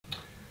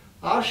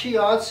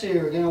Ashiatsu,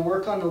 we're going to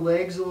work on the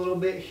legs a little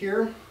bit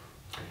here.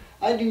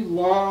 I do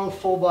long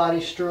full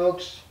body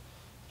strokes,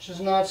 which is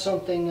not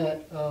something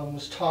that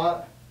was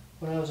taught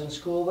when I was in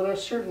school, but I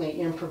certainly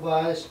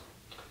improvised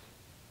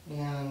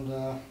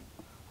and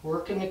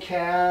working the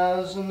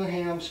calves and the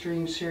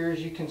hamstrings here,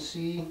 as you can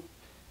see.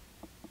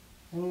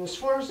 And as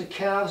far as the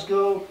calves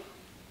go,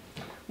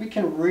 we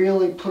can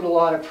really put a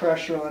lot of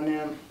pressure on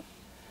them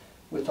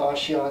with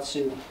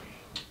Ashiatsu.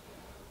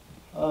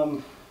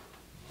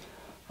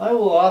 I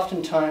will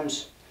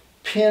oftentimes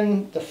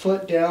pin the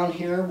foot down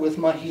here with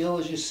my heel,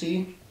 as you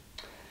see,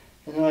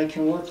 and then I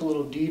can work a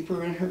little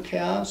deeper in her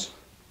calves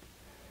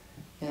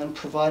and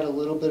provide a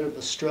little bit of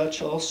a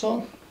stretch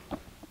also.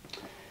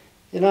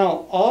 And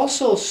I'll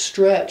also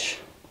stretch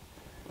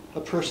a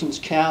person's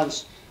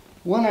calves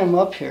when I'm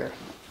up here.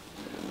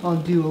 I'll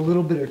do a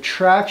little bit of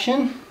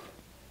traction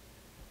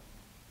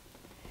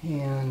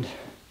and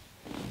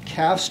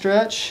calf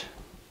stretch.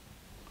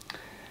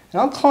 And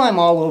I'll climb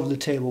all over the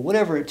table,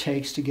 whatever it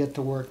takes to get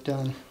the work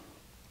done.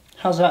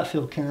 How's that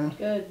feel, Karen?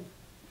 Good.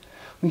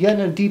 We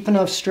getting a deep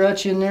enough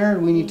stretch in there, or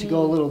we need to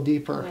go a little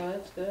deeper? Yeah,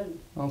 that's good.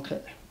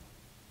 Okay.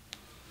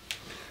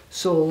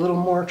 So a little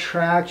more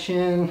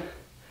traction,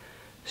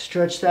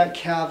 stretch that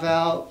calf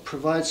out,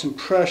 provide some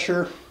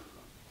pressure.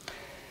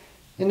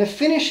 And the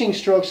finishing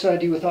strokes that I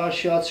do with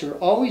Ashiatsu are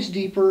always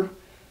deeper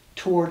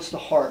towards the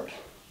heart.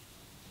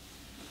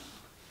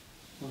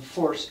 And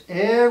force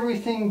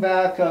everything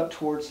back up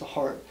towards the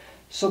heart.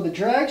 So the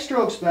drag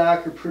strokes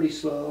back are pretty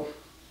slow,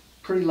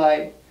 pretty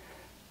light,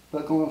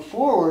 but going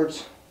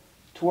forwards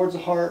towards the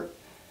heart,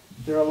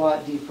 they're a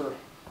lot deeper.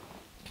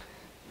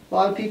 A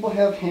lot of people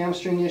have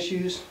hamstring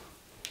issues,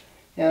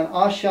 and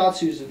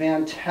Ashiatsu is a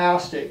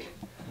fantastic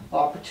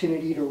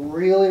opportunity to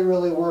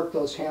really work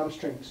those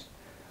hamstrings.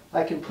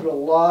 I can put a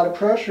lot of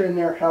pressure in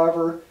there.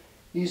 However,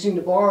 using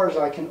the bars,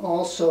 I can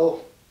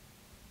also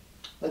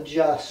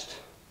adjust.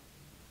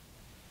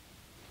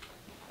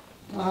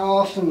 I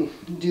often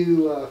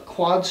do a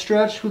quad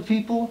stretch with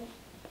people.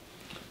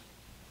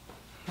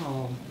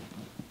 I'll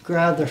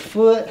grab their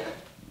foot,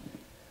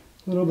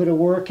 a little bit of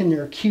work in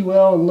their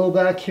QL and low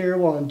back here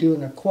while I'm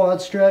doing their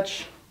quad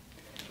stretch,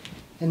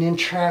 and then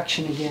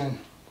traction again.